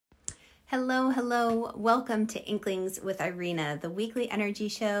Hello, hello. Welcome to Inklings with Irina, the weekly energy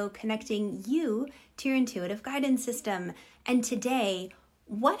show connecting you to your intuitive guidance system. And today,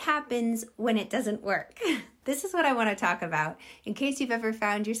 what happens when it doesn't work? This is what I want to talk about in case you've ever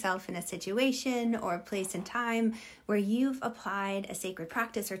found yourself in a situation or a place in time where you've applied a sacred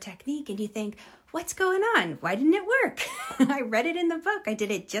practice or technique and you think, what's going on? Why didn't it work? I read it in the book. I did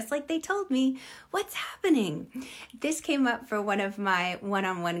it just like they told me. What's happening? This came up for one of my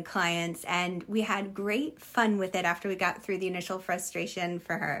one-on-one clients, and we had great fun with it after we got through the initial frustration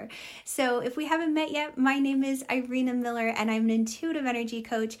for her. So if we haven't met yet, my name is Irina Miller, and I'm an intuitive energy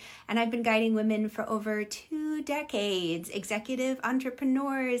coach, and I've been guiding women for over 2 decades, executive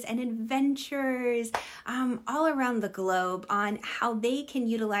entrepreneurs and adventurers all around the globe on how they can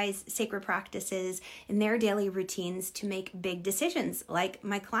utilize sacred practices in their daily routines to make big decisions, like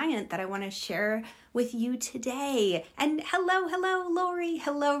my client that I want to share with you today. And hello, Lori.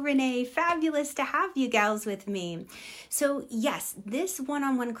 Hello, Renee. Fabulous to have you gals with me. So yes, this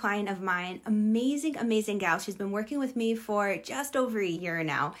one-on-one client of mine, amazing gal. She's been working with me for just over a year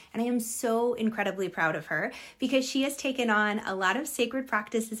now. And I am so incredibly proud of her because she has taken on a lot of sacred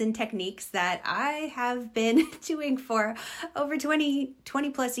practices and techniques that I have been doing for over 20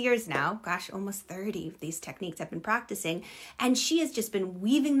 plus years now. Gosh, almost 30 of these techniques I've been practicing. And she has just been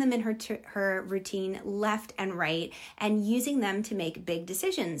weaving them in her routine left and right and using them to make big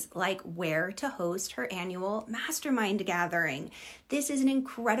decisions like where to host her annual mastermind gathering. This is an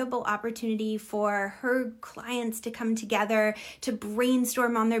incredible opportunity for her clients to come together, to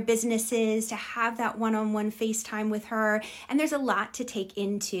brainstorm on their businesses, to have that one-on-one FaceTime with her. And there's a lot to take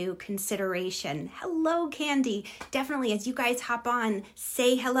into consideration. Hello, Candy. Definitely, as you guys hop on,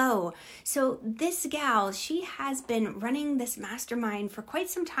 say hello. So this gal, she has been running this mastermind for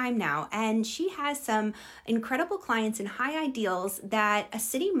quite some time now, and she has some incredible clients and high ideals that a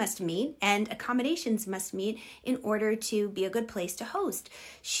city must meet and accommodations must meet in order to be a good place to host.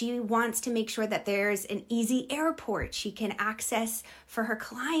 She wants to make sure that there's an easy airport she can access for her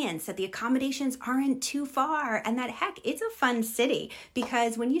clients, that the accommodations aren't too far, and that heck, it's a fun city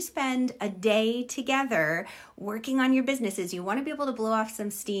because when you spend a day together working on your businesses, you want to be able to blow off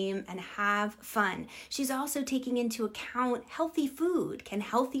some steam and have fun. She's also taking into account healthy food. Can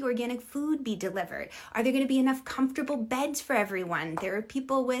healthy organic food be delivered? Are there going to be enough comfortable beds for everyone? There are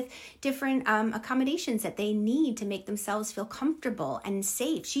people with different accommodations that they need to make themselves feel comfortable and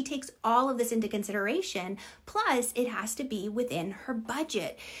safe. She takes all of this into consideration. Plus, it has to be within her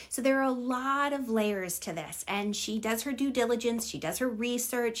budget. So there are a lot of layers to this. And she does her due diligence. She does her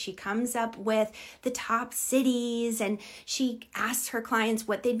research. She comes up with the top cities and she asks her clients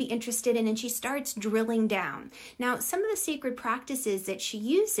what they'd be interested in, and she starts drilling down. Now, some of the sacred practices that she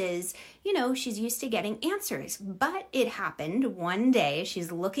uses, she's used to getting answers, but it happened one day,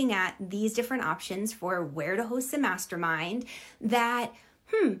 she's looking at these different options for where to host the mastermind that,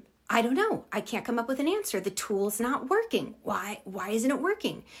 I don't know. I can't come up with an answer. The tool's not working. Why isn't it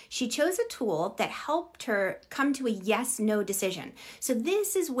working? She chose a tool that helped her come to a yes-no decision. So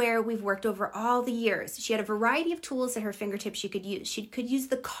this is where we've worked over all the years. She had a variety of tools at her fingertips she could use. She could use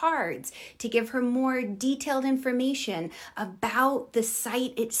the cards to give her more detailed information about the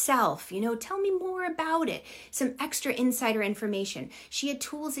site itself. Tell me more about it. Some extra insider information. She had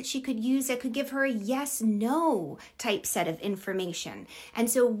tools that she could use that could give her a yes-no type set of information. And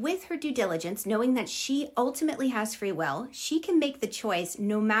so with her due diligence, knowing that she ultimately has free will, she can make the choice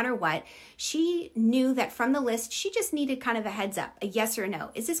no matter what. She knew that from the list, she just needed kind of a heads up, a yes or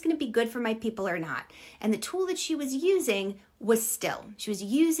no. Is this going to be good for my people or not? And the tool that she was using was still. She was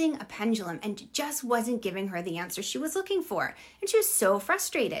using a pendulum and just wasn't giving her the answer she was looking for. And she was so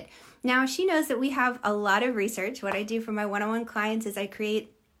frustrated. Now, she knows that we have a lot of research. What I do for my one-on-one clients is I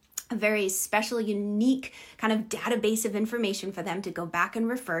create a very special, unique kind of database of information for them to go back and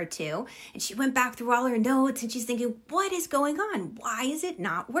refer to. And she went back through all her notes and she's thinking, what is going on? Why is it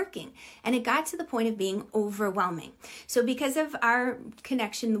not working? And it got to the point of being overwhelming. So because of our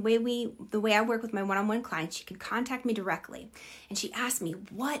connection, the way I work with my one-on-one clients, she can contact me directly. And she asked me,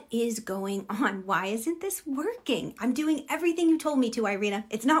 what is going on? Why isn't this working? I'm doing everything you told me to, Irina.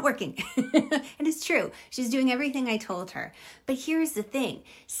 It's not working. And it's true. She's doing everything I told her. But here's the thing.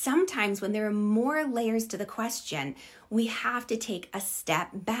 Sometimes when there are more layers to the question, we have to take a step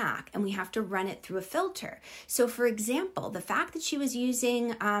back and we have to run it through a filter. So for example, the fact that she was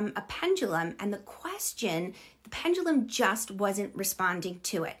using a pendulum and the pendulum just wasn't responding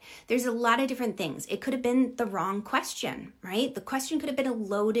to it. There's a lot of different things. It could have been the wrong question, right? The question could have been a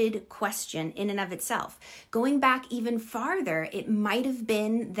loaded question in and of itself. Going back even farther, it might have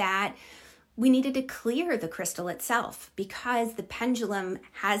been that we needed to clear the crystal itself because the pendulum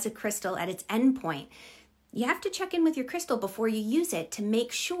has a crystal at its endpoint. You have to check in with your crystal before you use it to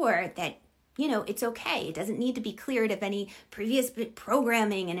make sure that it's okay. It doesn't need to be cleared of any previous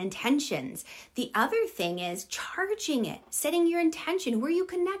programming and intentions. The other thing is charging it, setting your intention. Who are you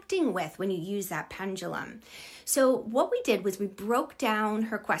connecting with when you use that pendulum? So what we did was we broke down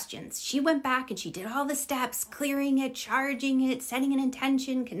her questions. She went back and she did all the steps, clearing it, charging it, setting an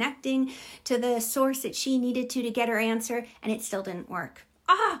intention, connecting to the source that she needed to get her answer, and it still didn't work.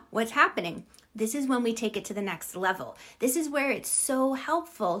 What's happening? This is when we take it to the next level. This is where it's so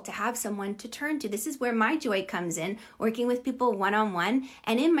helpful to have someone to turn to. This is where my joy comes in, working with people one-on-one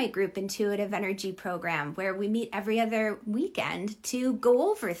and in my group Intuitive Energy program, where we meet every other weekend to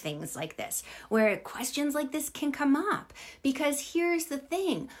go over things like this, where questions like this can come up. Because here's the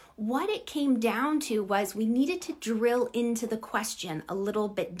thing. What it came down to was we needed to drill into the question a little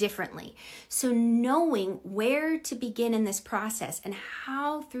bit differently. So knowing where to begin in this process and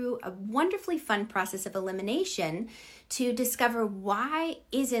how through a wonderfully fun process of elimination to discover why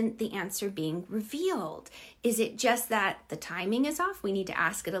isn't the answer being revealed? Is it just that the timing is off? We need to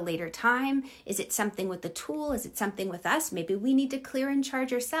ask at a later time. Is it something with the tool? Is it something with us? Maybe we need to clear and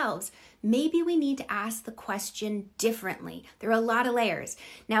charge ourselves. Maybe we need to ask the question differently. There are a lot of layers.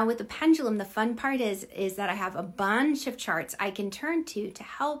 Now with the pendulum, the fun part is that I have a bunch of charts I can turn to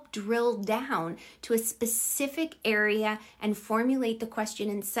help drill down to a specific area and formulate the question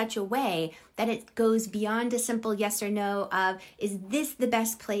in such a way that it goes beyond a simple yes or no of, is this the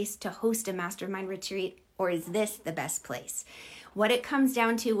best place to host a mastermind retreat, or is this the best place? What it comes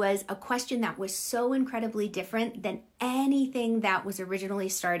down to was a question that was so incredibly different than anything that was originally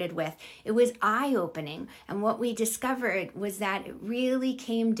started with. It was eye-opening. And what we discovered was that it really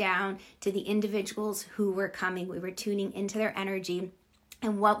came down to the individuals who were coming. We were tuning into their energy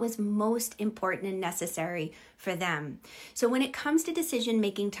and what was most important and necessary for them. So when it comes to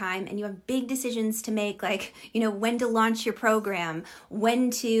decision-making time and you have big decisions to make, like, when to launch your program, when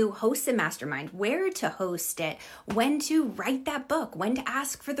to host a mastermind, where to host it, when to write that book, when to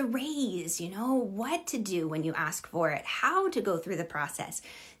ask for the raise, what to do when you ask for it, how to go through the process.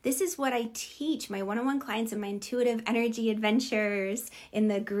 This is what I teach my one-on-one clients in my Intuitive Energy Adventures in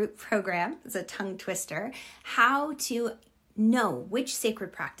the group program. It's a tongue twister. How to know which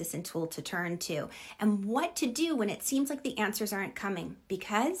sacred practice and tool to turn to and what to do when it seems like the answers aren't coming,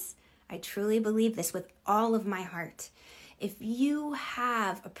 because I truly believe this with all of my heart. If you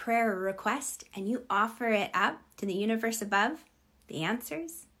have a prayer or request and you offer it up to the universe above, the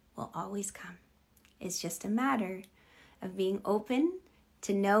answers will always come. It's just a matter of being open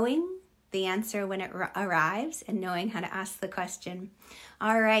to knowing the answer when it arrives and knowing how to ask the question.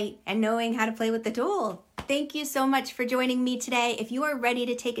 All right, and knowing how to play with the tool. Thank you so much for joining me today. If you are ready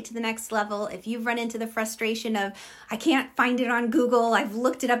to take it to the next level, if you've run into the frustration of, I can't find it on Google, I've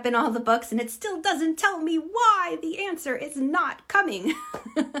looked it up in all the books, and it still doesn't tell me why the answer is not coming,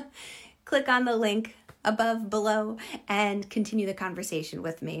 click on the link above, below, and continue the conversation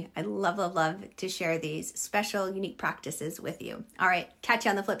with me. I'd love to share these special, unique practices with you. All right, catch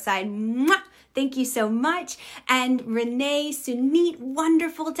you on the flip side. Mwah! Thank you so much. And Renee, Sunit,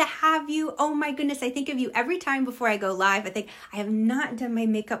 wonderful to have you. Oh my goodness, I think of you every time before I go live. I think I have not done my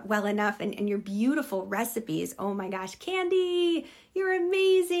makeup well enough, and your beautiful recipes. Oh my gosh, Candy, you're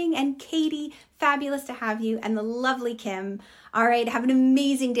amazing. And Katie, fabulous to have you. And the lovely Kim. All right, have an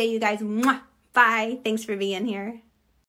amazing day, you guys. Mwah! Bye. Thanks for being here.